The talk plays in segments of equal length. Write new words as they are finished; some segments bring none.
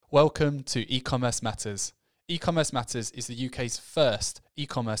Welcome to eCommerce Matters. eCommerce Matters is the UK's first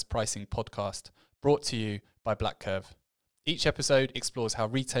e-commerce pricing podcast, brought to you by BlackCurve. Each episode explores how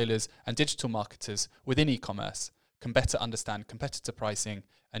retailers and digital marketers within e-commerce can better understand competitor pricing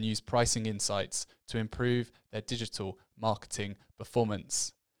and use pricing insights to improve their digital marketing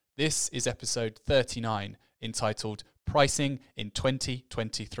performance. This is episode 39, entitled Pricing in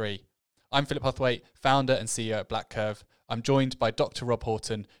 2023. I'm Philip Huthwaite, founder and CEO at BlackCurve. I'm joined by Dr. Rob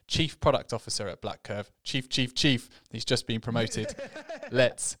Horton, Chief Product Officer at BlackCurve. Chief. He's just been promoted.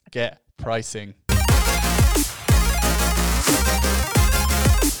 Let's get pricing.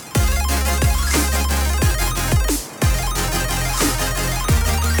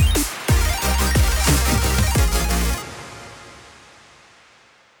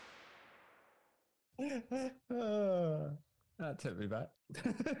 That took me back.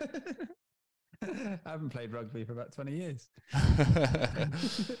 I haven't played rugby for about 20 years.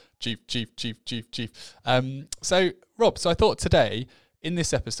 Chief. So, Rob, I thought today, in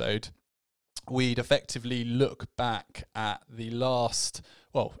this episode, we'd effectively look back at the last,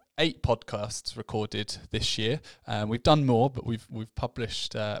 8 podcasts recorded this year. We've done more, but we've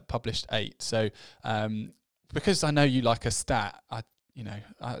published 8. So, because I know you like a stat,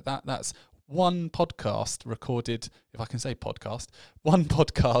 that's one podcast recorded, if I can say podcast, one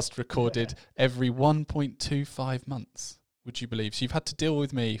podcast recorded every 1.25 months. Would you believe? So you've had to deal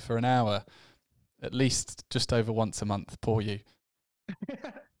with me for an hour, at least just over once a month. Poor you.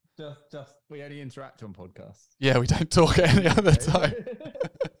 Just we only interact on podcasts. Yeah, we don't talk at any other time.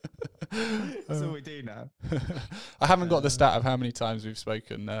 That's all we do now. I haven't got the stat of how many times we've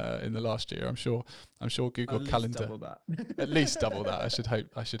spoken in the last year. I'm sure Google Calendar. At least double that.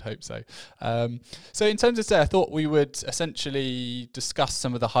 I should hope so. So in terms of today, I thought we would essentially discuss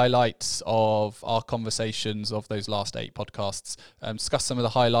some of the highlights of our conversations of those last 8 podcasts. Discuss some of the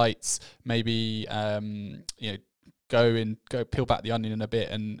highlights. Maybe go peel back the onion a bit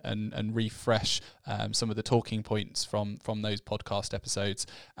and refresh some of the talking points from those podcast episodes,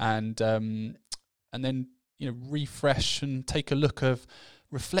 and then refresh and take a look of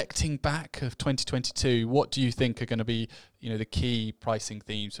reflecting back of 2022. What do you think are going to be the key pricing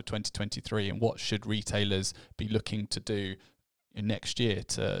themes for 2023, and what should retailers be looking to do next year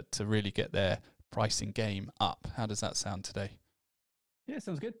to really get their pricing game up? How does that sound today? Yeah,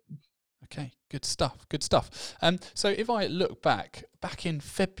 sounds good. Okay, good stuff. So if I look back in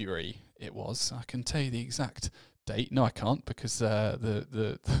February, it was, I can tell you the exact date. No, I can't, because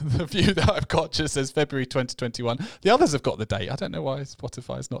the view that I've got just says February 2021. The others have got the date. I don't know why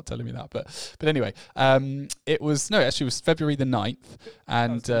Spotify is not telling me that, but anyway, it was February the 9th.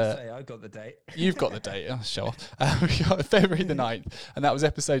 And I got the date. You've got the date. Oh, show off. We got February the 9th, and that was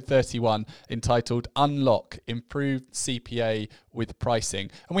episode 31, entitled Unlock Improved CPA with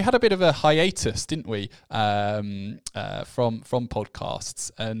Pricing. And we had a bit of a hiatus, didn't we, from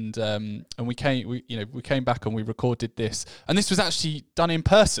podcasts, and we came back and we recorded this, and this was actually done in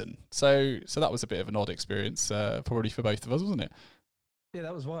person. So that was a bit of an odd experience, probably for both of us, wasn't it? Yeah,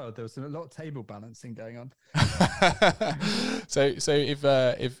 that was wild. There was a lot of table balancing going on. So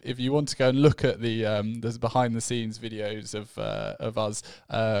if you want to go and look at there's behind the scenes videos of us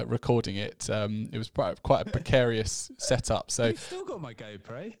recording it, it was quite a precarious setup. So you've still got my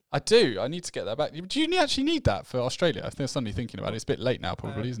GoPro. I do. I need to get that back. Do you actually need that for Australia? I think I'm suddenly thinking about it. It's a bit late now,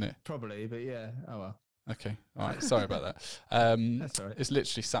 probably, isn't it? Probably, but yeah. Oh well. Okay, all right. Sorry about that. That's all right. It's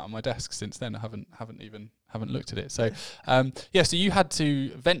literally sat on my desk since then. I haven't looked at it. So, so you had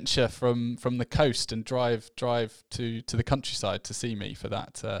to venture from the coast and drive to the countryside to see me for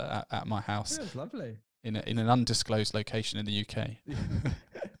that at my house. Yeah, it was lovely. In an undisclosed location in the UK.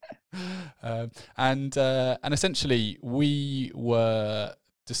 And essentially we were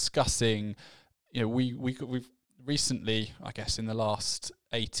discussing. We've recently, I guess, in the last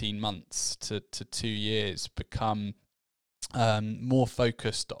 18 months to 2 years, become more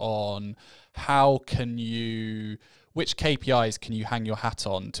focused on which KPIs can you hang your hat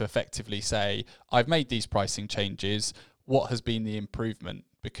on to effectively say, I've made these pricing changes, what has been the improvement?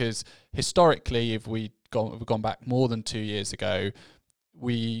 Because historically, if we've gone back more than 2 years ago,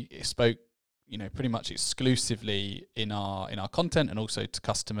 we spoke pretty much exclusively in our content, and also to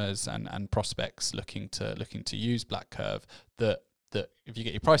customers and prospects looking to use BlackCurve, that if you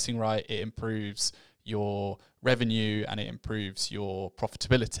get your pricing right, it improves your revenue and it improves your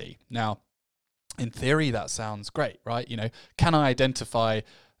profitability. Now, in theory, that sounds great, right? Can I identify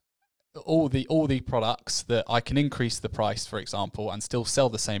all the products that I can increase the price, for example, and still sell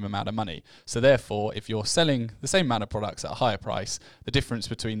the same amount of money. So therefore, if you're selling the same amount of products at a higher price, the difference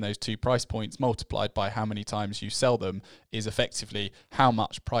between those two price points multiplied by how many times you sell them is effectively how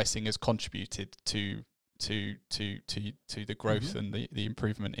much pricing has contributed to the growth and the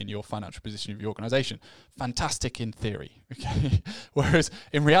improvement in your financial position of your organization. Fantastic in theory, okay. Whereas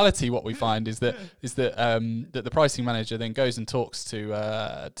in reality, what we find is that that the pricing manager then goes and talks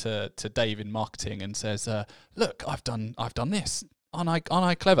to Dave in marketing and says, "Look, I've done this. Aren't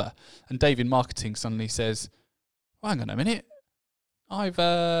I clever?" And Dave in marketing suddenly says, well, "Hang on a minute. I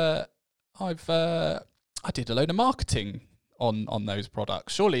did a load of marketing on those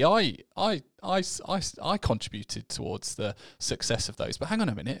products. Surely I contributed towards the success of those. But hang on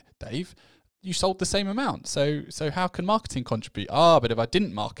a minute, Dave, you sold the same amount. So how can marketing contribute? But if I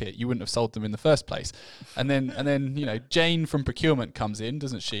didn't market, you wouldn't have sold them in the first place." And then Jane from procurement comes in,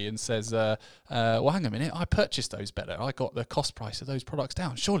 doesn't she, and says, "Well, hang on a minute, I purchased those better. I got the cost price of those products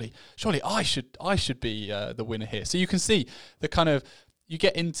down. Surely I should be the winner here." So you can see the kind of, you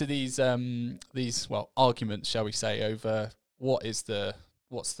get into these arguments, shall we say, over what's the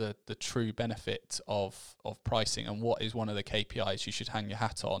true benefit of pricing and what is one of the KPIs you should hang your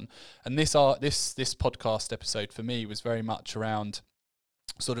hat on. And this podcast episode for me was very much around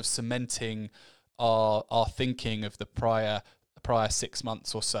sort of cementing our thinking of the prior 6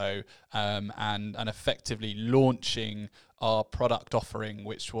 months or so, and effectively launching our product offering,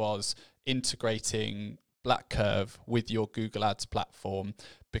 which was integrating BlackCurve with your Google Ads platform,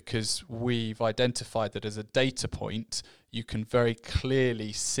 because we've identified that as a data point, you can very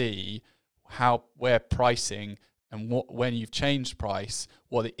clearly see where pricing and when you've changed price,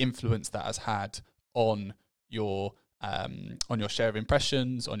 what the influence that has had on your share of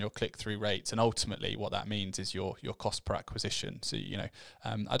impressions, on your click-through rates, and ultimately what that means is your cost per acquisition. So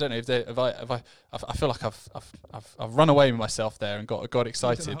I don't know I feel like I've run away with myself there and got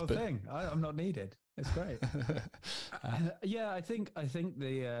excited. The whole thing. I'm not needed. It's great. Yeah, I think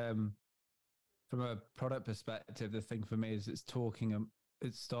the from a product perspective, the thing for me is it's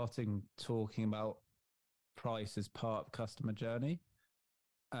starting talking about price as part of customer journey,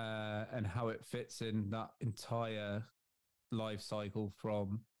 and how it fits in that entire life cycle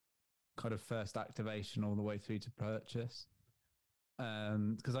from kind of first activation all the way through to purchase.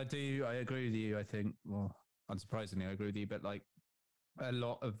 Because I agree with you. I think, well, unsurprisingly, I agree with you, but like a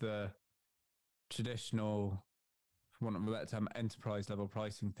lot of the traditional, for want of a better term, enterprise level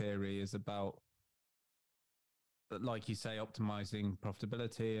pricing theory is about, like you say, optimizing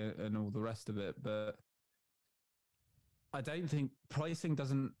profitability and all the rest of it. But I don't think pricing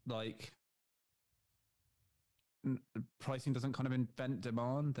doesn't kind of invent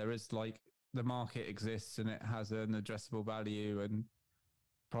demand. There is the market exists and it has an addressable value, and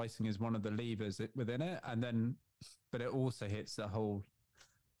pricing is one of the levers within it. But it also hits the whole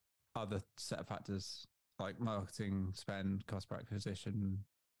other set of factors like marketing spend, cost per acquisition.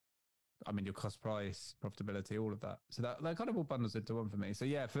 I mean, your cost price, profitability, all of that. So that kind of all bundles into one for me. So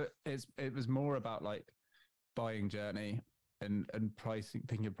yeah, it was more about like buying journey and pricing,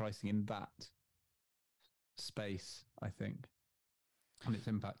 thinking of pricing in that space, I think, and its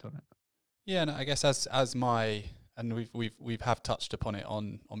impact on it. Yeah, and I guess and we've touched upon it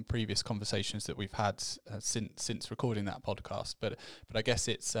on previous conversations that we've had since recording that podcast. But I guess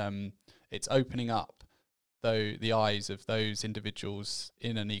it's opening up the eyes of those individuals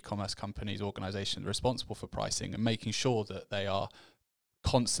in an e-commerce company's organization responsible for pricing, and making sure that they are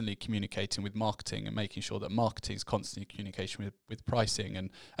constantly communicating with marketing, and making sure that marketing is constantly communicating with pricing,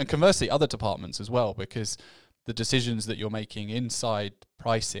 and conversely other departments as well, because the decisions that you're making inside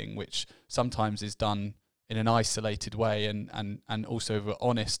pricing, which sometimes is done in an isolated way, and also, if we're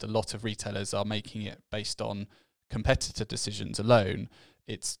honest, a lot of retailers are making it based on competitor decisions alone.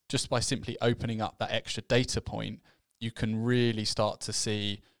 It's just by simply opening up that extra data point, you can really start to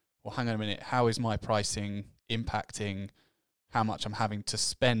see, well, hang on a minute, how is my pricing impacting how much I'm having to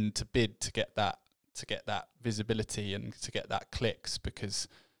spend to bid to get that visibility and to get that clicks, because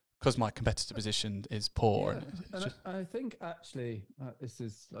my competitor position is poor. Yeah. And I think actually,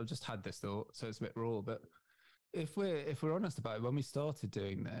 I've just had this thought, so it's a bit raw, but if we're honest about it, when we started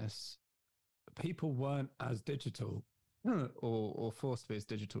doing this, people weren't as digital or forced to be as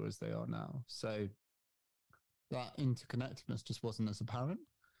digital as they are now. So that interconnectedness just wasn't as apparent.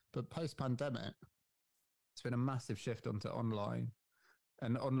 But post-pandemic, it's been a massive shift onto online.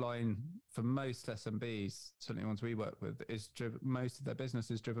 And online, for most SMBs, certainly ones we work with, most of their business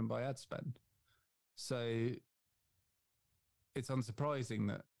is driven by ad spend. So it's unsurprising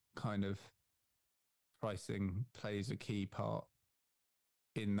that kind of pricing plays a key part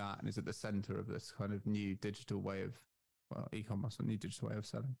in that and is at the center of this kind of new digital way of, well, e-commerce, a new digital way of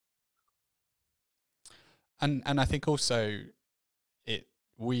selling. And I think also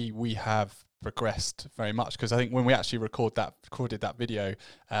we have progressed very much, because I think when we actually recorded that video,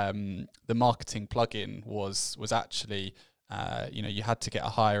 the marketing plugin was actually you had to get a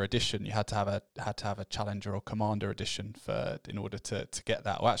higher edition. You had to have a Challenger or Commander edition in order to get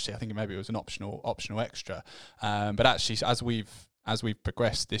that. Well, actually, I think maybe it was an optional extra. But actually, as we've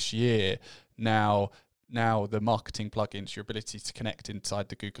progressed this year, now the marketing plugins, your ability to connect inside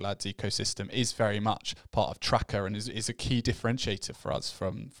the Google Ads ecosystem, is very much part of Tracker, and is a key differentiator for us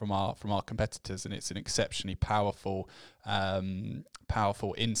from our competitors, and it's an exceptionally powerful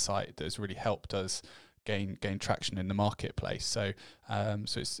insight that has really helped us gain traction in the marketplace. So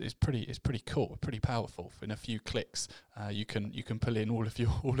it's pretty cool, pretty powerful. In a few clicks, you can pull in all of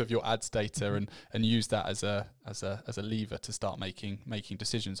your ads data and use that as a lever to start making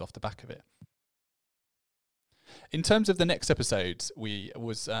decisions off the back of it. In terms of the next episode,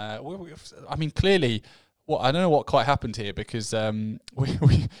 clearly, I don't know what quite happened here, because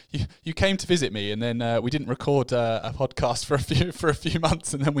you came to visit me, and then we didn't record a podcast for a few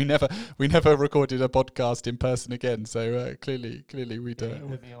months, and then we never recorded a podcast in person again. So clearly we'd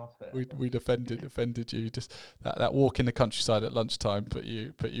offended you. Just that walk in the countryside at lunchtime put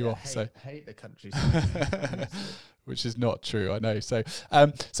you off. Hate the countryside. Which is not true, I know. So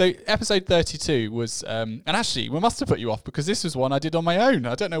episode 32 was, and actually we must have put you off, because this was one I did on my own.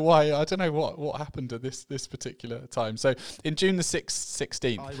 I don't know why. I don't know what happened at this particular time. So in June the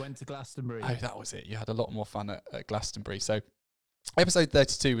 16th. I went to Glastonbury. Oh, that was it. You had a lot more fun at Glastonbury. So episode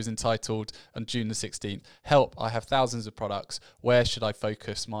 32 was entitled, on June the 16th, Help, I have thousands of products. Where should I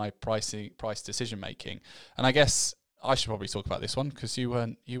focus my price decision making? And I guess I should probably talk about this one, because you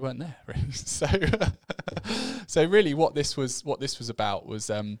weren't there. Really. So really, what this was about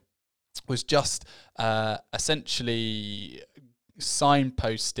was just essentially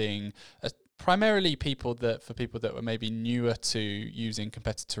signposting, primarily for people that were maybe newer to using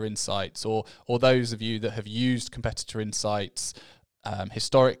competitor insights, or those of you that have used competitor insights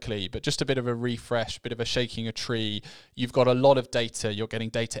historically, but just a bit of a refresh, a bit of a shaking a tree. You've got a lot of data. You're getting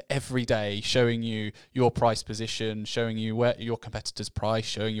data every day showing you your price position, showing you where your competitor's price,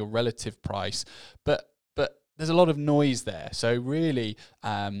 showing your relative price. But there's a lot of noise there. So really,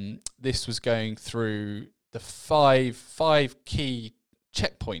 this was going through the five key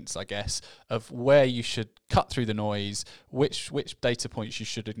checkpoints, I guess, of where you should cut through the noise, which data points you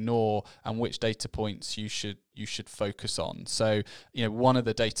should ignore, and which data points you should focus on. So, one of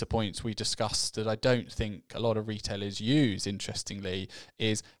the data points we discussed that I don't think a lot of retailers use, interestingly,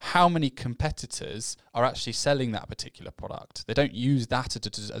 is how many competitors are actually selling that particular product. They don't use that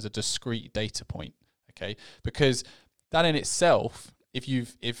as a discrete data point, okay? Because that in itself, if you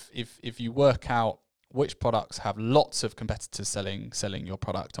work out which products have lots of competitors selling your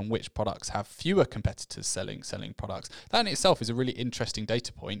product, and which products have fewer competitors selling products, that in itself is a really interesting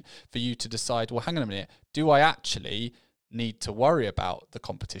data point for you to decide, well, hang on a minute, do I actually need to worry about the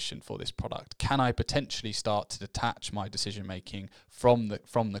competition for this product? Can I potentially start to detach my decision making from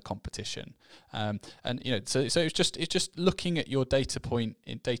the competition? So it's just looking at your data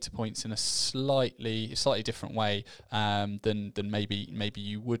points in a slightly different way than maybe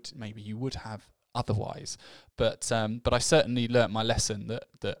you would have otherwise. But I certainly learnt my lesson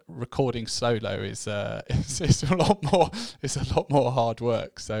that recording solo is a lot more hard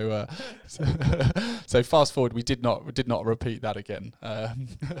work. So fast forward, we did not repeat that again.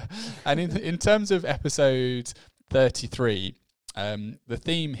 And in terms of episode 33, the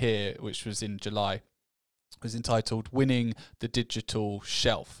theme here, which was in July, was entitled "Winning the Digital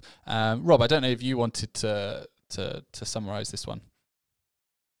Shelf." Rob, I don't know if you wanted to summarise this one.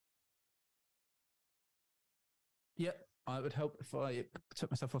 Yep, I would help if I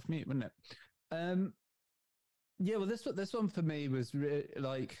took myself off mute, wouldn't it? Yeah, well, this one for me was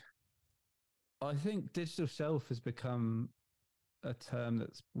like, I think digital shelf has become a term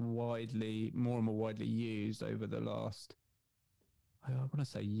that's more and more widely used over the last, I want to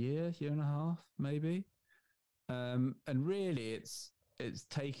say year and a half, maybe. And really, it's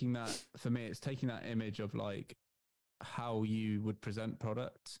taking that, for me, it's taking that image of like how you would present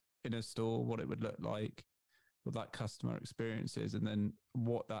product in a store, what it would look like, what that customer experience is, and then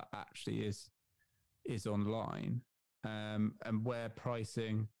what that actually is online, and where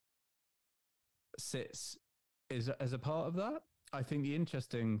pricing sits is as a part of that. I think the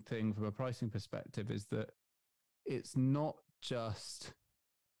interesting thing from a pricing perspective is that it's not just,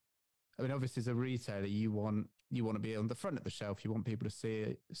 I mean, obviously as a retailer, you want to be on the front of the shelf. You want people to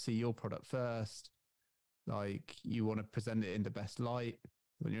see your product first. Like, you want to present it in the best light.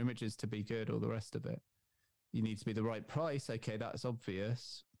 want your images to be good, all the rest of it. You need to be the right price. Okay, that's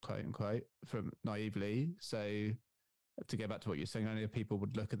obvious, quote unquote, from naively. So to go back to what you're saying, only people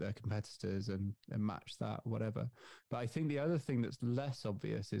would look at their competitors and match that, whatever. But I think the other thing that's less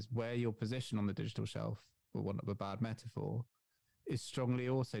obvious is where your position on the digital shelf, for want of a bad metaphor, is strongly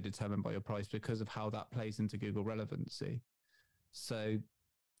also determined by your price because of how that plays into Google relevancy. So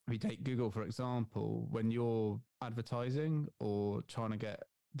if you take Google, for example, when you're advertising or trying to get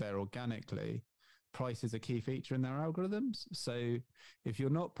there organically, price is a key feature in their algorithms. So if you're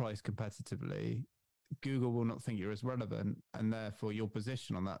not priced competitively, Google will not think you're as relevant, and therefore your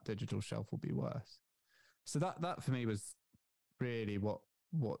position on that digital shelf will be worse. So that for me was really what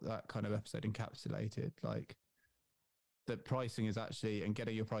that kind of episode encapsulated. Like, that pricing is actually, and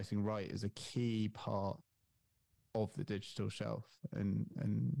getting your pricing right is a key part of the digital shelf, and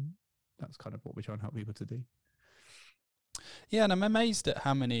that's kind of what we try and help people to do. Yeah, and I'm amazed at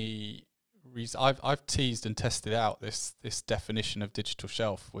how many I've teased and tested out this definition of digital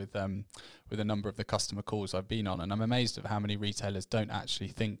shelf with a number of the customer calls I've been on, and I'm amazed at how many retailers don't actually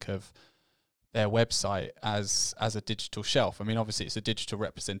think of their website as a digital shelf. I mean, obviously it's a digital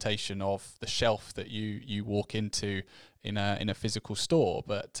representation of the shelf that you walk into in a physical store,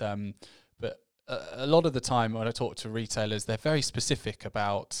 but a lot of the time when I talk to retailers, they're very specific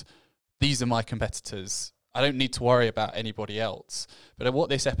about, these are my competitors, I don't need to worry about anybody else. But what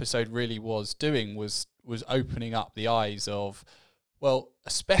this episode really was doing was opening up the eyes of, well,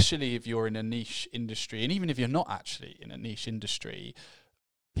 especially if you're in a niche industry, and even if you're not actually in a niche industry,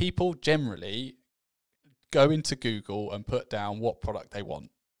 people generally go into Google and put down what product they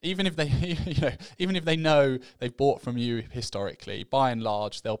want. Even if they, even if they know they've bought from you historically, by and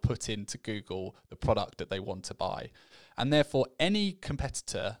large, they'll put into Google the product that they want to buy. And therefore, any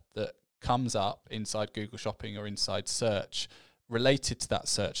competitor that comes up inside Google Shopping or inside search related to that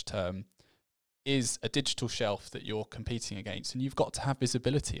search term is a digital shelf that you're competing against, and you've got to have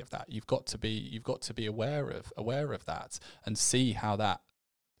visibility of that. You've got to be aware of that, and see how that,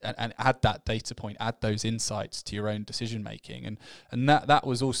 and add that data point, add those insights to your own decision making, and that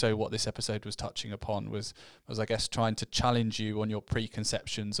was also what this episode was touching upon, was I guess trying to challenge you on your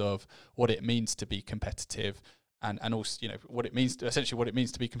preconceptions of what it means to be competitive. And also, what it means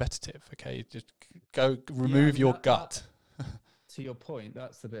to be competitive. Okay, just go remove your gut. To your point,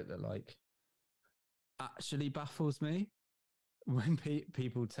 that's the bit that like actually baffles me when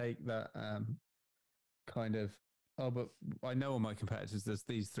people take that kind of, oh, but I know all my competitors. There's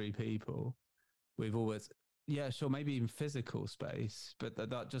these three people. We've always, yeah, sure, maybe in physical space, but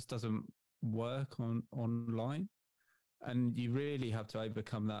that just doesn't work online. And you really have to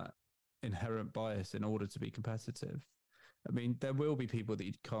overcome that inherent bias in order to be competitive. I mean, there will be people that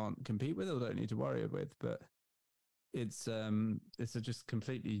you can't compete with or don't need to worry with, but it's a just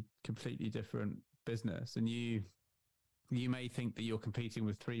completely different business. And you may think that you're competing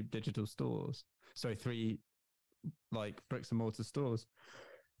with three like bricks and mortar stores,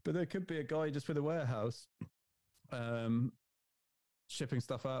 but there could be a guy just with a warehouse, shipping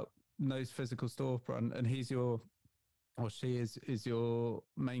stuff out, knows physical storefront, and he's your, or she is your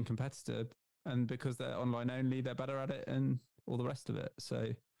main competitor, and because they're online only, they're better at it, and all the rest of it. So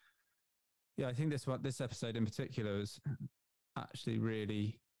yeah, I think this episode in particular is actually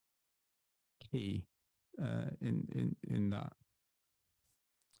really key in that.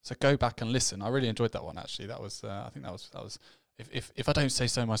 So go back and listen. I really enjoyed that one, actually. That was I think that was if I don't say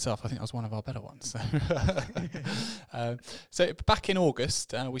so myself, I think that was one of our better ones. So back in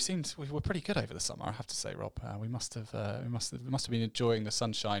August, we were pretty good over the summer, I have to say, Rob. We must have been enjoying the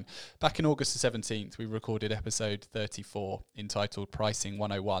sunshine. Back in August the 17th, we recorded episode 34 entitled Pricing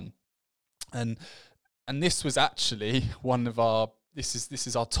 101, and this was actually one of our. This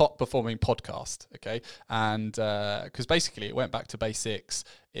is our top performing podcast, okay? And because basically it went back to basics,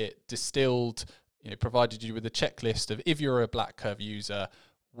 it distilled, provided you with a checklist of, if you're a BlackCurve user,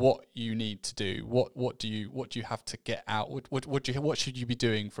 what you need to do, what do you have to get out, what should you be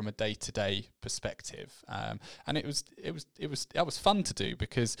doing from a day-to-day perspective, and it was fun to do,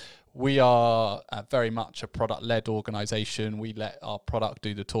 because we are very much a product-led organization. We let our product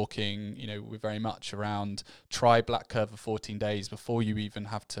do the talking. We're very much around try BlackCurve for 14 days before you even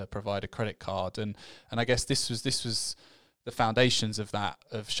have to provide a credit card, and I guess this was the foundations of that,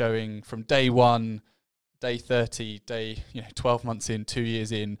 of showing from day one, day 30, day 12 months in, 2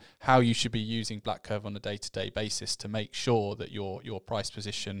 years in, how you should be using BlackCurve on a day-to-day basis to make sure that your price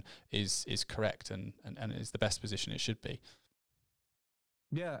position is correct and is the best position it should be.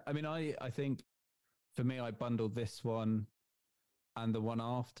 Yeah, I mean, I think for me, I bundled this one and the one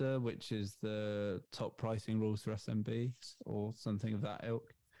after, which is the top pricing rules for SMBs or something of that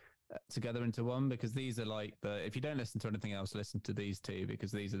ilk, together into one, because these are like if you don't listen to anything else, listen to these two,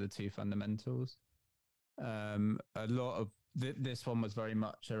 because these are the two fundamentals. A lot of this one was very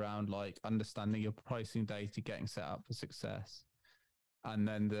much around like understanding your pricing data, getting set up for success. And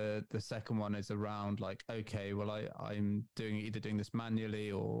then the second one is around like, okay, well, I'm either doing this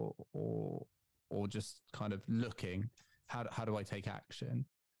manually or just kind of looking, how do I take action?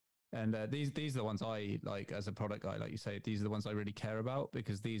 And these are the ones I like as a product guy, like you say, these are the ones I really care about,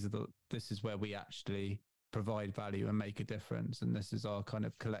 because this is where we actually provide value and make a difference. And this is our kind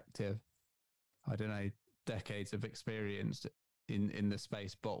of collective, I don't know, decades of experience in the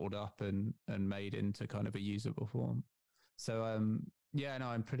space bottled up and made into kind of a usable form. So yeah, no,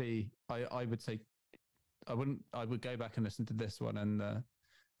 I would say I would go back and listen to this one and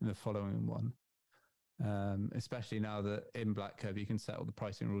the following one. Especially now that in BlackCurve you can set all the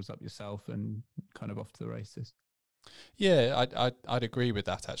pricing rules up yourself and kind of off to the races. Yeah, I'd agree with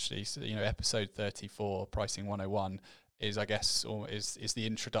that actually. So, episode 34, Pricing 101, is I guess or is the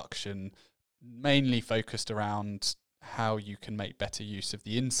introduction, mainly focused around how you can make better use of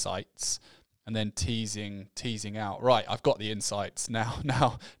the insights, and then teasing out, right, I've got the insights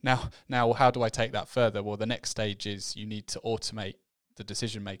now, how do I take that further? Well, the next stage is you need to automate the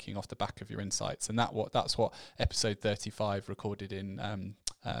decision making off the back of your insights, and that's what episode 35, recorded in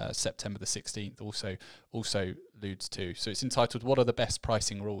September the 16th, also alludes to. So it's entitled "What are the best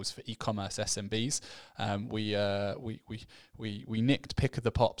pricing rules for e-commerce SMBs?" We nicked Pick of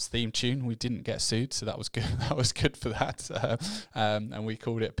the Pops theme tune. We didn't get sued, so that was good. That was good for that. And we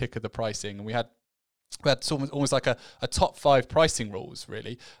called it Pick of the Pricing, and we had almost like a top 5 pricing rules,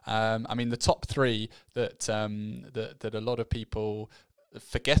 really. I mean, the top 3 that a lot of people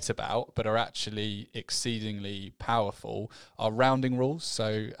forget about but are actually exceedingly powerful are rounding rules.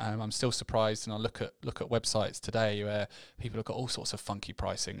 So I'm still surprised, and I look at websites today where people have got all sorts of funky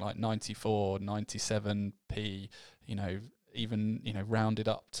pricing, like 94, 97p, even rounded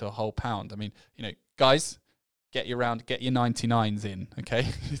up to a whole pound. I mean, guys, get your 99s in, okay?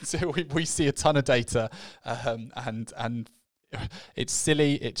 So we see a ton of data, and it's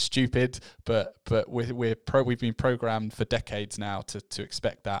silly, it's stupid, but we've been programmed for decades now to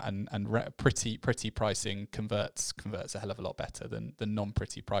expect that, and pretty pricing converts a hell of a lot better than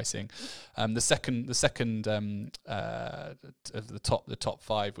non-pretty pricing. The second of the top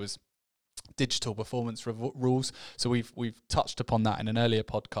 5 was digital performance rules. So we've touched upon that in an earlier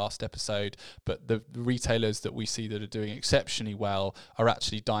podcast episode, but the retailers that we see that are doing exceptionally well are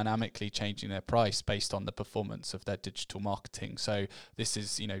actually dynamically changing their price based on the performance of their digital marketing. So this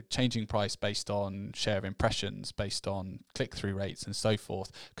is, changing price based on share of impressions, based on click-through rates and so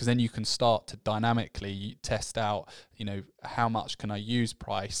forth, because then you can start to dynamically test out, how much can I use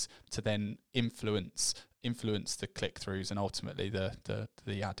price to then influence the click-throughs and ultimately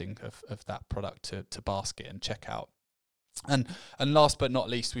the adding of that product to basket and checkout. And last but not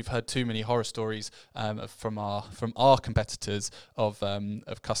least, we've heard too many horror stories from our competitors of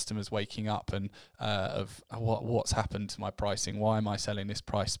customers waking up and of what's happened to my pricing. Why am I selling this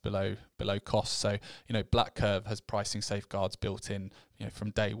price below cost? So BlackCurve has pricing safeguards built in,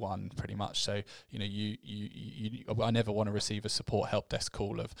 from day one, pretty much. So I never want to receive a support help desk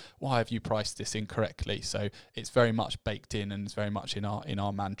call of why have you priced this incorrectly. So it's very much baked in, and it's very much in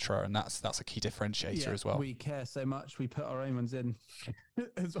our mantra, and that's a key differentiator as well. We care so much, we put our own ones in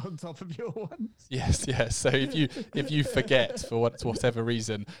as on top of your ones. Yes. So if you forget for whatever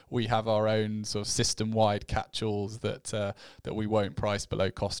reason, we have our own sort of system-wide catch-alls that we won't price below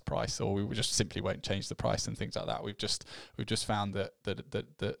cost price, or we just simply won't change the price and things like that. We've just found that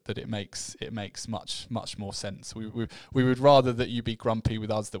it makes much more sense. We would rather that you be grumpy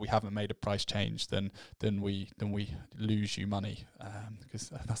with us that we haven't made a price change than we lose you money,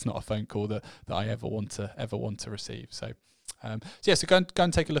 because that's not a phone call that I ever want to receive. So so go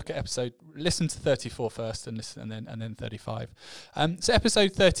and take a look at listen to 34 first and then 35. So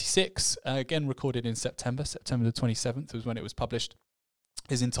episode 36, again recorded in September the 27th was when it was published,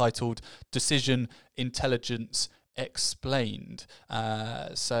 is entitled Decision Intelligence Explained.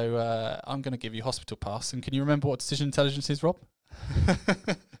 So I'm going to give you hospital pass, and can you remember what decision intelligence is, Rob?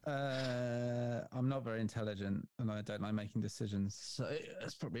 I'm not very intelligent, and I don't like making decisions, so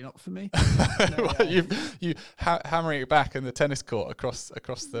it's probably not for me. Well, you hammering it back in the tennis court across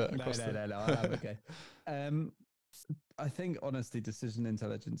the. No, I'll have a go. I think honestly, decision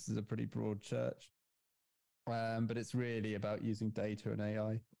intelligence is a pretty broad church, but it's really about using data and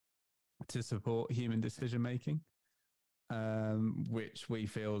AI to support human decision making. which we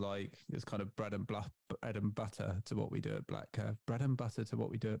feel like is kind of bread and butter to what we do at BlackCurve. Bread and butter to what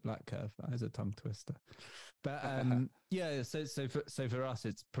we do at BlackCurve. That is a tongue twister. But yeah, so for us,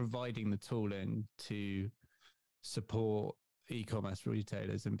 it's providing the tooling to support e-commerce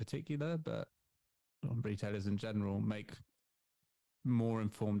retailers in particular, but retailers in general, make more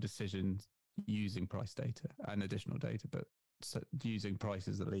informed decisions using price data and additional data, but using price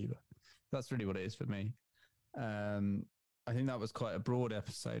as a lever. That's really what it is for me. I think that was quite a broad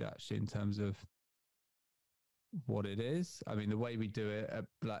episode, actually, in terms of what it is. I mean, the way we do it at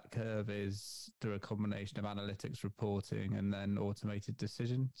BlackCurve is through a combination of analytics reporting and then automated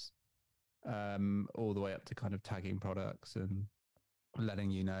decisions, all the way up to kind of tagging products and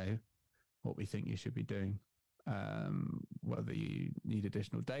letting you know what we think you should be doing, whether you need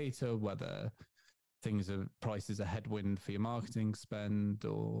additional data, whether prices are headwind for your marketing spend,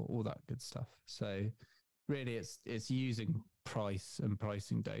 or all that good stuff. So really, it's using price and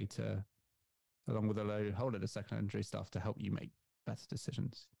pricing data along with a whole lot of secondary stuff to help you make better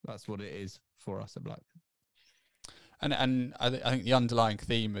decisions. That's what it is for us at Black. And I think the underlying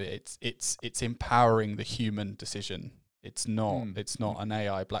theme, it's empowering the human decision. It's not an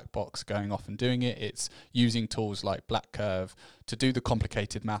AI black box going off and doing it. It's using tools like BlackCurve to do the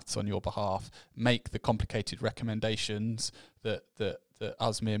complicated maths on your behalf, make the complicated recommendations that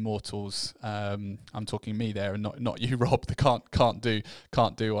us mere mortals, I'm talking me there and not you, Rob, can't do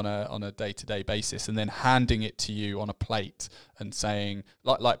on a day-to-day basis, and then handing it to you on a plate and saying,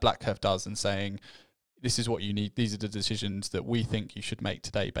 like BlackCurve does, and saying, this is what you need. These are the decisions that we think you should make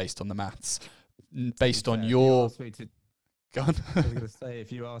today based on the maths, based on your. Go on. I was going to say,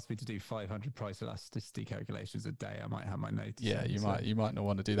 if you asked me to do 500 price elasticity calculations a day, I might have my notes. Yeah, you might not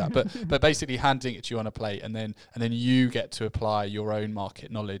want to do that, but basically handing it to you on a plate, and then you get to apply your own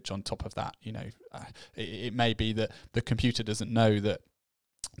market knowledge on top of that. You know, it may be that the computer doesn't know that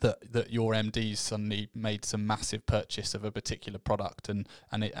your MD's suddenly made some massive purchase of a particular product, and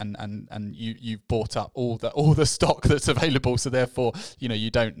you've bought up all the stock that's available, so therefore you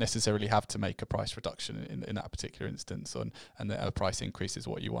don't necessarily have to make a price reduction in that particular instance, and a price increase is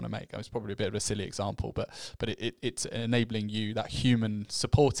what you want to make. It's probably a bit of a silly example, but it's enabling you, that human,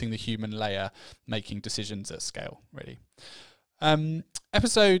 supporting the human layer, making decisions at scale, really.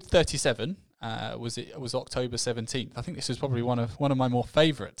 Episode 37 was October 17th. I think this is probably one of my more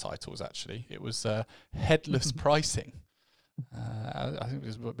favourite titles, actually. It was headless pricing. I think it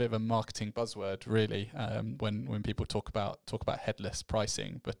was a bit of a marketing buzzword, really, when people talk about headless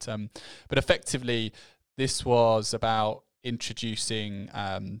pricing. But effectively, this was about introducing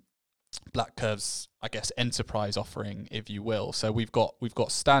BlackCurve's, I guess, enterprise offering, if you will. So we've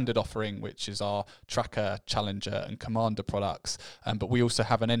got standard offering, which is our tracker, challenger, and commander products, but we also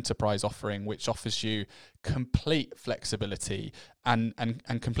have an enterprise offering which offers you complete flexibility and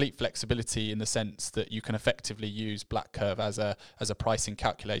complete flexibility in the sense that you can effectively use BlackCurve as a pricing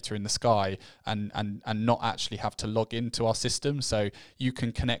calculator in the sky and not actually have to log into our system. So you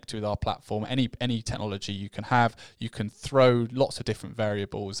can connect with our platform, any technology you can have. You can throw lots of different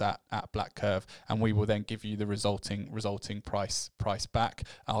variables at BlackCurve, and we will then give you the resulting price back.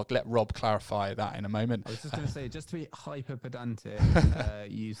 I'll let Rob clarify that in a moment. I was just going to say, just to be hyper pedantic,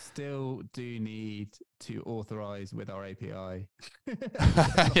 you still do need to authorize with our API.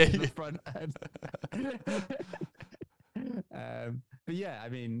 The front end. But yeah, I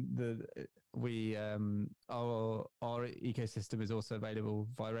mean, our ecosystem is also available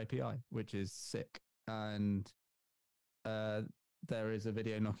via API, which is sick. And there is a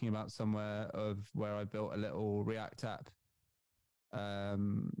video knocking about somewhere of where I built a little React app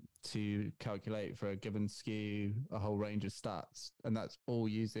to calculate for a given SKU a whole range of stats, and that's all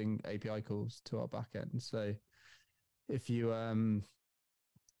using API calls to our backend. So if you kind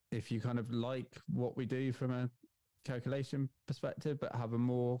of like what we do from a calculation perspective, but have a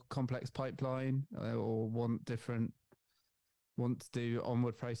more complex pipeline, or want to do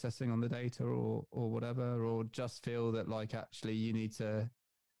onward processing on the data or whatever, or just feel that like actually you need to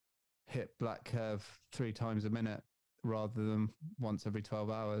hit BlackCurve 3 times a minute rather than once every 12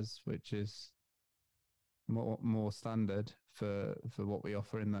 hours, which is more standard for what we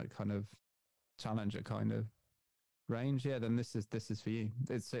offer in that kind of challenger kind of range, then this is for you.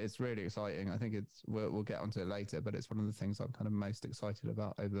 It's really exciting. I think we'll get onto it later, but it's one of the things I'm kind of most excited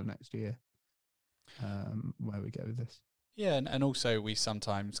about over the next year, where we go with this. Yeah, and also we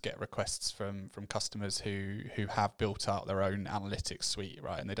sometimes get requests from customers who have built out their own analytics suite,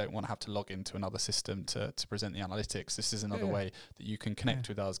 right? And they don't want to have to log into another system to present the analytics. This is another way that you can connect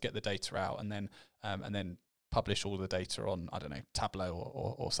with us, get the data out, and then publish all the data on, I don't know, Tableau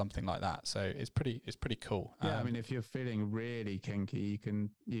or something like that. So it's pretty cool. Yeah, I mean, if you're feeling really kinky, you can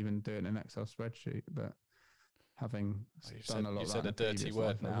even do it in an Excel spreadsheet. But having done a lot you of said that a dirty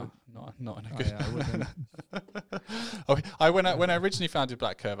word now, not in a good. I wouldn't. When I originally founded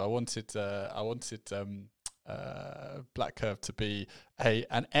BlackCurve, I wanted BlackCurve to be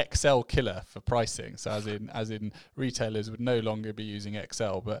an Excel killer for pricing. So as in retailers would no longer be using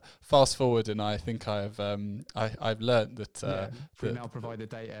Excel. But fast forward, and I think I've learned that we now provide the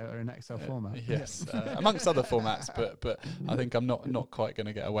data in Excel format. Yes, amongst other formats. But I think I'm not quite going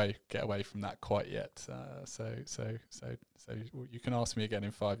to get away from that quite yet. So you can ask me again in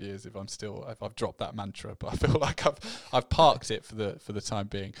 5 years if I've dropped that mantra. But I feel like I've parked it for the time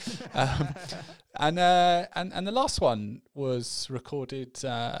being. And the last one was recorded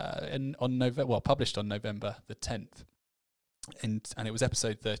published on November the 10th, and it was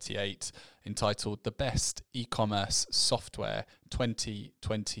episode 38, entitled "The Best E-commerce Software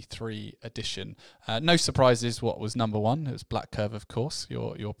 2023 Edition." No surprises. What was number one? It was BlackCurve, of course.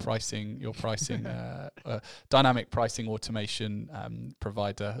 Your pricing dynamic pricing automation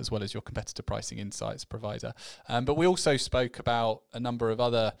provider, as well as your competitor pricing insights provider. But we also spoke about a number of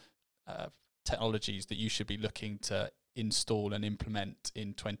other technologies that you should be looking to install and implement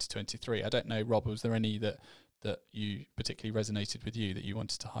in 2023. I don't know, Rob, was there any that you particularly resonated with you that you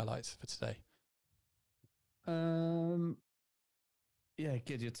wanted to highlight for today? Yeah,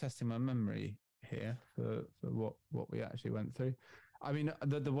 good. You're testing my memory here for what we actually went through. I mean,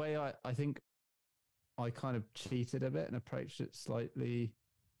 the way I think I kind of cheated a bit and approached it slightly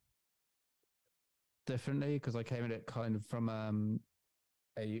differently, because I came at it kind of from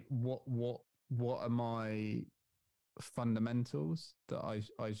what are my fundamentals that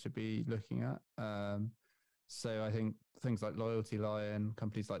I should be looking at. So I think things like Loyalty Lion,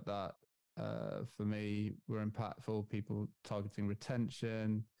 companies like that, for me were impactful. People targeting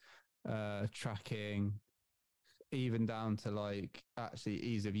retention, tracking, even down to like actually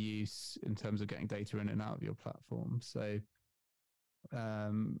ease of use in terms of getting data in and out of your platform. So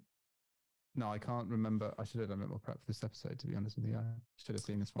no, I can't remember. I should have done a bit more prep for this episode, to be honest with you. I should have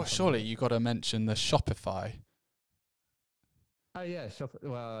seen this one. Well, surely you got to mention the Shopify. Oh yeah,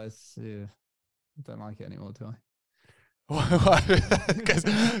 well, it's, I don't like it anymore, do I?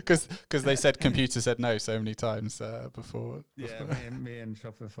 Because they said computer said no so many times before. Yeah, me and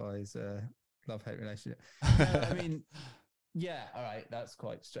Shopify's love-hate relationship. I mean, yeah, all right, that's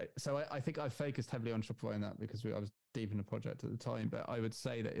quite straight. So I think I focused heavily on Shopify in that because I was deep in the project at the time. But I would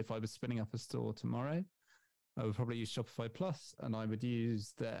say that if I was spinning up a store tomorrow, I would probably use Shopify Plus, and I would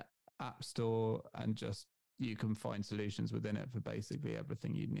use the App Store, and just you can find solutions within it for basically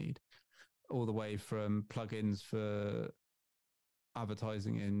everything you need, all the way from plugins for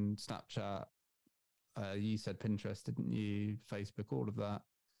advertising in Snapchat. You said Pinterest, didn't you? Facebook, all of that.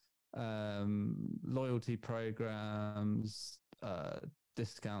 Loyalty programs,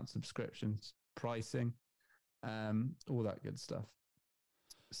 discount subscriptions, pricing, all that good stuff.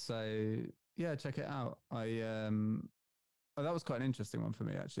 So yeah, check it out. That was quite an interesting one for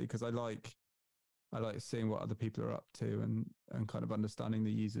me, actually, because I like seeing what other people are up to and kind of understanding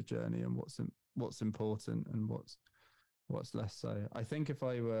the user journey and what's important and what's less so. I think if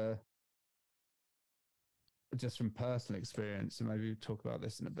I were just from personal experience, and maybe we'll talk about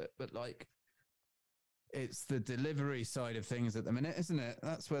this in a bit, but like it's the delivery side of things at the minute, isn't it?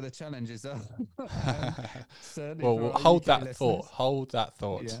 That's where the challenges are. Well, hold that thought.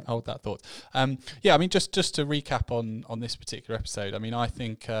 Yeah, I mean, just to recap on this particular episode, I mean, I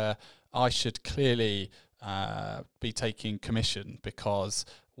think I should clearly be taking commission, because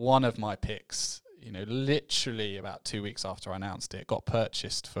one of my picks, literally about 2 weeks after I announced it, got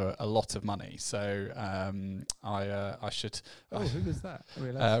purchased for a lot of money. So I should. Oh, who was that?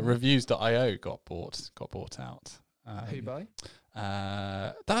 Reviews.io got bought out. Who by?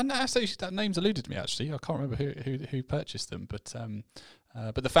 That name's eluded me, actually. I can't remember who purchased them, but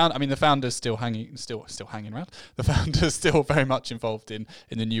the founder's still hanging around. The founder's still very much involved in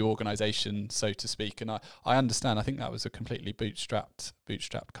the new organisation, so to speak. And I understand. I think that was a completely bootstrapped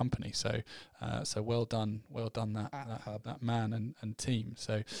company. So well done that man and team.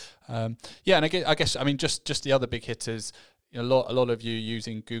 So and I guess just the other big hitters. A lot of you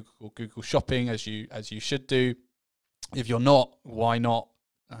using Google Shopping as you should do. If you're not, why not?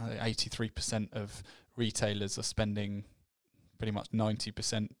 83% of retailers are spending pretty much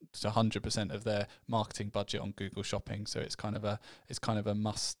 90% to 100% of their marketing budget on Google Shopping. So it's kind of a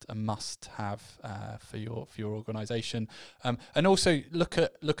must have for your organization. And also look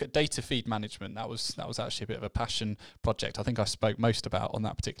at data feed management. That was actually a bit of a passion project. I think I spoke most about on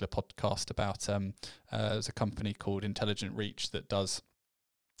that particular podcast about there's a company called Intelligent Reach that does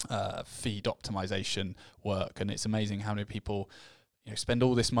feed optimization work, and it's amazing how many people spend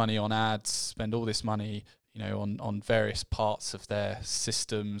all this money on ads, spend all this money on various parts of their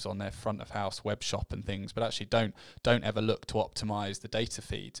systems, on their front of house web shop and things, but actually don't ever look to optimize the data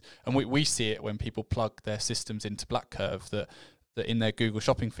feed. And we see it when people plug their systems into BlackCurve that in their Google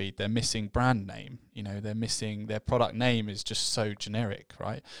Shopping feed they're missing brand name. They're missing, their product name is just so generic,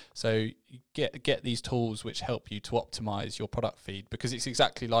 right? So you get these tools which help you to optimize your product feed, because it's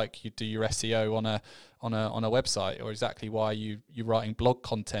exactly like you do your SEO on a website, or exactly why you're writing blog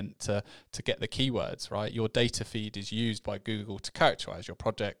content to get the keywords right. Your data feed is used by Google to characterize your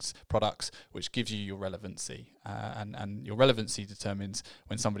products, which gives you your relevancy, and your relevancy determines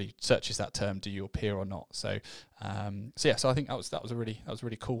when somebody searches that term, do you appear or not. So I think that was a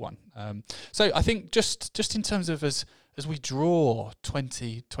really cool one. So I think just in terms of as we draw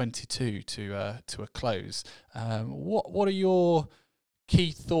 2022 to a close, what are your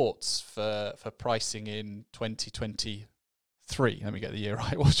key thoughts for pricing in 2023? Let me get the year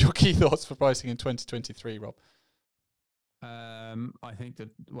right. What's your key thoughts for pricing in 2023, Rob? I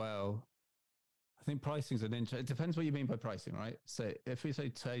think pricing's it depends what you mean by pricing, right? So if we say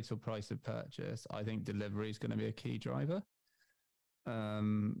total price of purchase, I think delivery is going to be a key driver.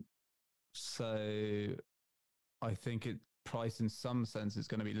 So I think price in some sense is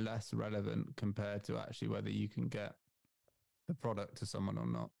going to be less relevant compared to actually whether you can get the product to someone or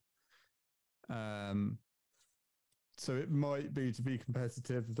not. So it might be, to be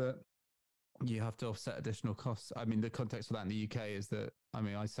competitive, that you have to offset additional costs. I mean, the context for that in the UK is that,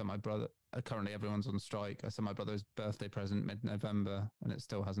 I sent my brother, currently everyone's on strike. I sent my brother's birthday present mid-November and it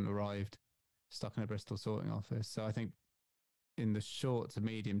still hasn't arrived, stuck in a Bristol sorting office. So I think in the short to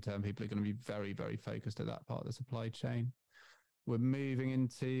medium term, people are going to be very, very focused at that part of the supply chain. We're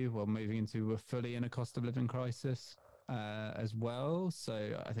fully in a cost of living crisis as well.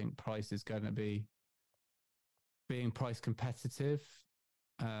 So I think price is going to be being price competitive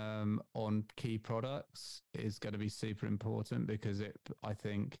on key products is going to be super important, because I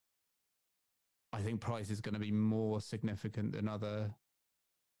think price is going to be more significant than other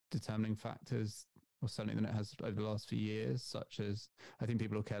determining factors, or certainly than it has over the last few years, such as I think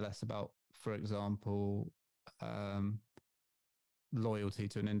people will care less about, for example, loyalty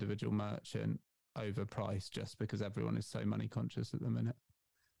to an individual merchant over price, just because everyone is so money conscious at the minute.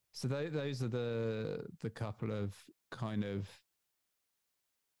 So those are the couple of kind of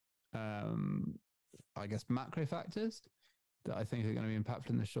I guess macro factors that I think are going to be impactful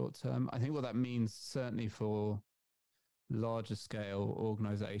in the short term. I think what that means, certainly for larger scale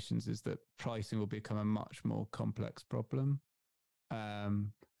organizations, is that pricing will become a much more complex problem,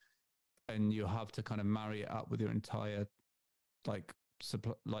 and you have to kind of marry it up with your entire back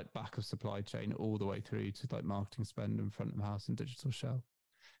of supply chain, all the way through to marketing spend and front of house and digital shelf.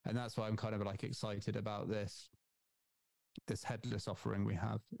 And that's why I'm kind of excited about this headless offering we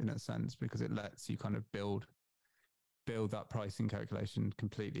have, in a sense, because it lets you kind of build that pricing calculation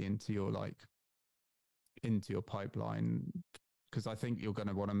completely into your pipeline. Because I think you're going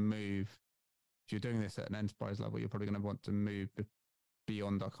to want to move, if you're doing this at an enterprise level, you're probably going to want to move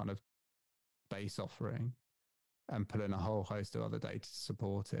beyond our kind of base offering and pull in a whole host of other data to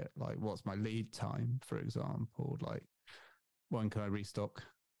support it. Like, what's my lead time, for example? Like, when can I restock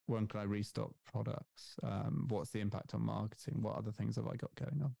products? What's the impact on marketing? What other things have I got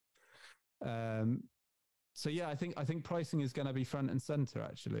going on? So yeah, I think pricing is going to be front and center,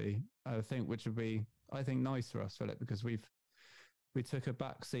 actually. I think, which would be, nice for us, Philip, because we took a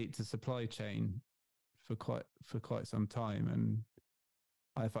back seat to supply chain for quite some time. And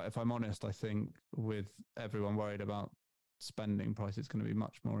if I'm honest, I think with everyone worried about spending, price is going to be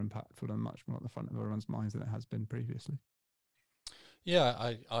much more impactful and much more at the front of everyone's minds than it has been previously.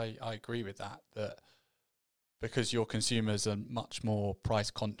 Yeah, I agree with that because your consumers are much more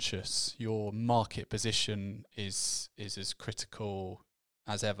price conscious, your market position is as critical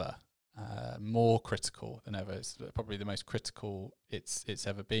as ever, more critical than ever. It's probably the most critical it's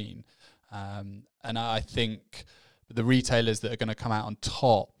ever been. And I think the retailers that are going to come out on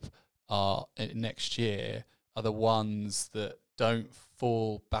top next year are the ones that don't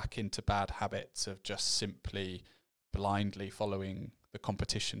fall back into bad habits of just simply blindly following the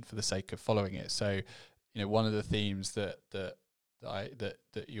competition for the sake of following it. So, one of the themes that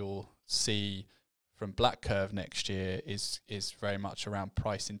you'll see from BlackCurve next year is very much around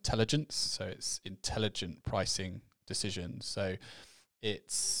price intelligence. So it's intelligent pricing decisions. So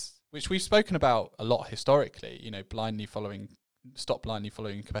it's, which we've spoken about a lot historically, you know, stop blindly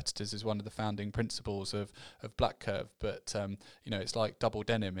following competitors is one of the founding principles of BlackCurve. But you know, it's like double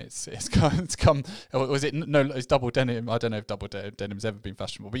denim. It's come. Or was it? No, it's double denim. I don't know if double denim's ever been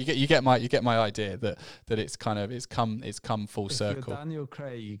fashionable, but you get my idea that it's kind of it's come full circle. If you're Daniel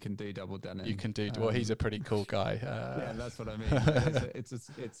Craig, you can do double denim. You can do well. He's a pretty cool guy. Yeah, that's what I mean.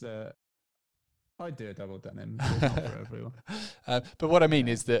 It's a I do a double denim. But it's not for everyone. But what I mean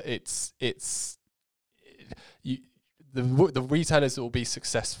is that the retailers that will be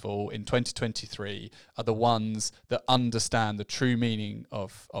successful in 2023 are the ones that understand the true meaning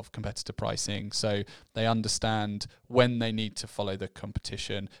of competitor pricing. So they understand when they need to follow the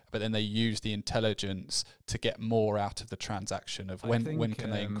competition, but then they use the intelligence to get more out of the transaction of when can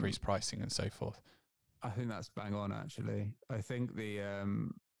they increase pricing and so forth. I think that's bang on, actually. I think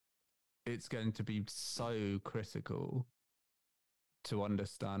it's going to be so critical to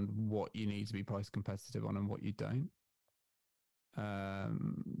understand what you need to be price competitive on and what you don't.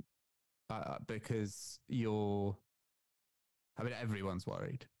 Because everyone's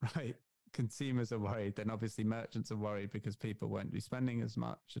worried, right? Consumers are worried. Then obviously merchants are worried because people won't be spending as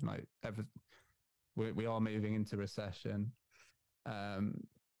much, and we are moving into recession.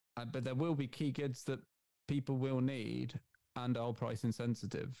 But there will be key goods that people will need and are price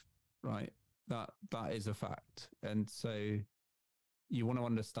insensitive, right? That is a fact. And so you want to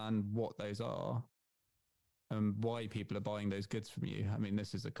understand what those are and why people are buying those goods from you. I mean,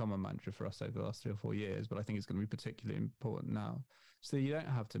 this is a common mantra for us over the last 3 or 4 years, but I think it's going to be particularly important now. So you don't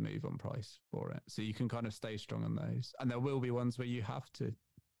have to move on price for it. So you can kind of stay strong on those. And there will be ones where you have to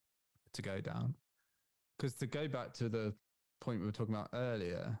go down. Because to go back to the point we were talking about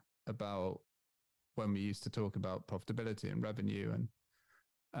earlier about when we used to talk about profitability and revenue, and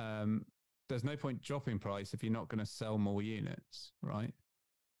there's no point dropping price if you're not going to sell more units, right?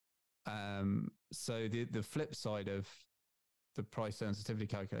 So the flip side of the price sensitivity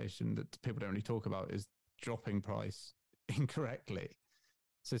calculation that people don't really talk about is dropping price incorrectly.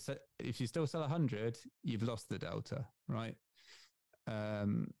 So if you still sell 100, you've lost the delta, right?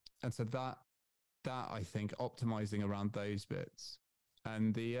 And so that I think optimizing around those bits.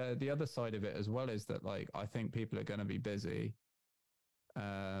 And the other side of it as well is that, like, I think people are going to be busy.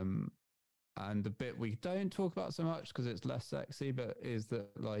 And the bit we don't talk about so much because it's less sexy, but is that,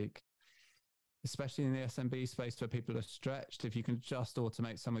 like, especially in the SMB space where people are stretched, if you can just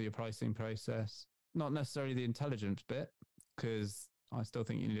automate some of your pricing process, not necessarily the intelligent bit, because I still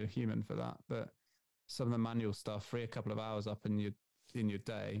think you need a human for that, but some of the manual stuff, free a couple of hours up in your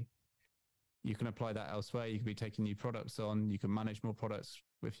day, you can apply that elsewhere. You can be taking new products on, you can manage more products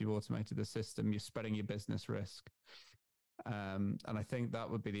if you've automated the system, you're spreading your business risk. And I think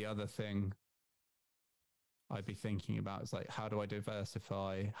that would be the other thing I'd be thinking about, is like, how do I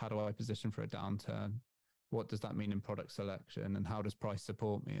diversify? How do I position for a downturn? What does that mean in product selection? And how does price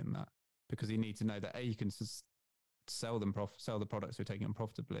support me in that? Because you need to know that you can sell the products you're taking on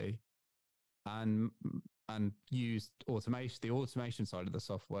profitably, and use automation, the automation side of the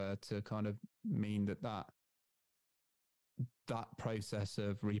software, to kind of mean that process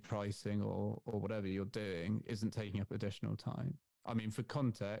of repricing or whatever you're doing isn't taking up additional time. I mean, for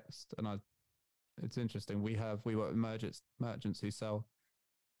context, and it's interesting, we work with merchants who sell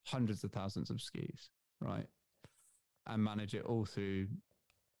hundreds of thousands of SKUs, right? And manage it all through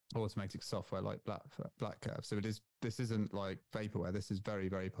automated software like BlackCurve. So this isn't like vaporware. This is very,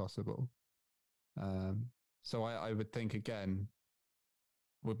 very possible. So I would think, again,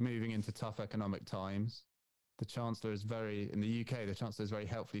 we're moving into tough economic times. The Chancellor is in the UK, the Chancellor is very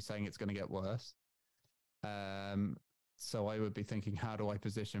helpfully saying it's going to get worse. So I would be thinking, how do I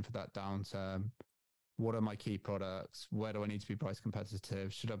position for that downturn? What are my key products? Where do I need to be price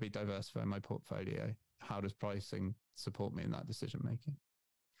competitive? Should I be diversifying my portfolio? How does pricing support me in that decision making?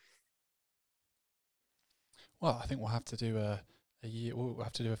 Well, I think we'll have to do we'll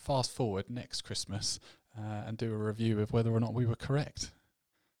have to do a fast forward next Christmas and do a review of whether or not we were correct.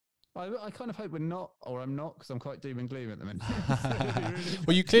 I kind of hope we're not, or I'm not, because I'm quite doom and gloom at the minute.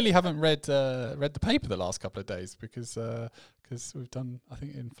 Well, you clearly haven't read the paper the last couple of days, because because we've done. I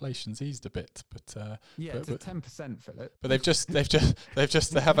think inflation's eased a bit, but to 10%, Philip. But they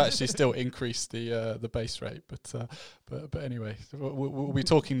have actually still increased the base rate. But anyway, we'll be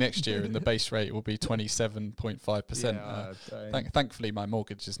talking next year, and the base rate will be 27.5%. Thankfully, my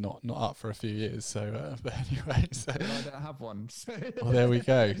mortgage is not up for a few years. So, but anyway, I don't have one. Well, there we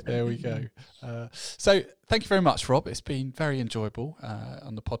go. So thank you very much, Rob. It's been very enjoyable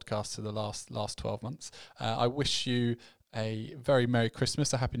on the podcast for the last 12 months. I wish you a very Merry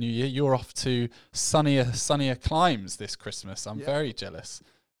Christmas, a Happy New Year. You're off to sunnier climes this Christmas. I'm very jealous.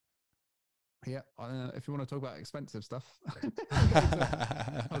 Yeah, if you want to talk about expensive stuff,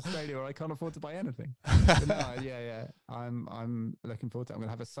 Australia, where I can't afford to buy anything. But no, I'm looking forward to it. I'm going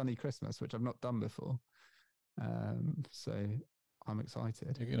to have a sunny Christmas, which I've not done before. So I'm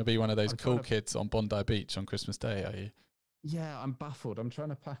excited. You're going to be one of those cool kids on Bondi Beach on Christmas Day, are you? Yeah, I'm baffled. I'm trying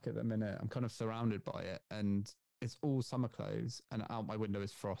to pack at the minute. I'm kind of surrounded by it, and it's all summer clothes, and out my window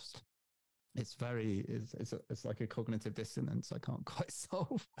is frost. It's like a cognitive dissonance I can't quite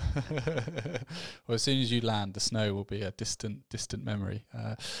solve. Well, as soon as you land, the snow will be a distant memory.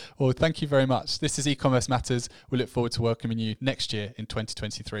 Well, thank you very much. This is eCommerce Matters. We look forward to welcoming you next year in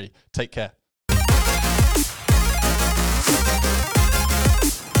 2023. Take care.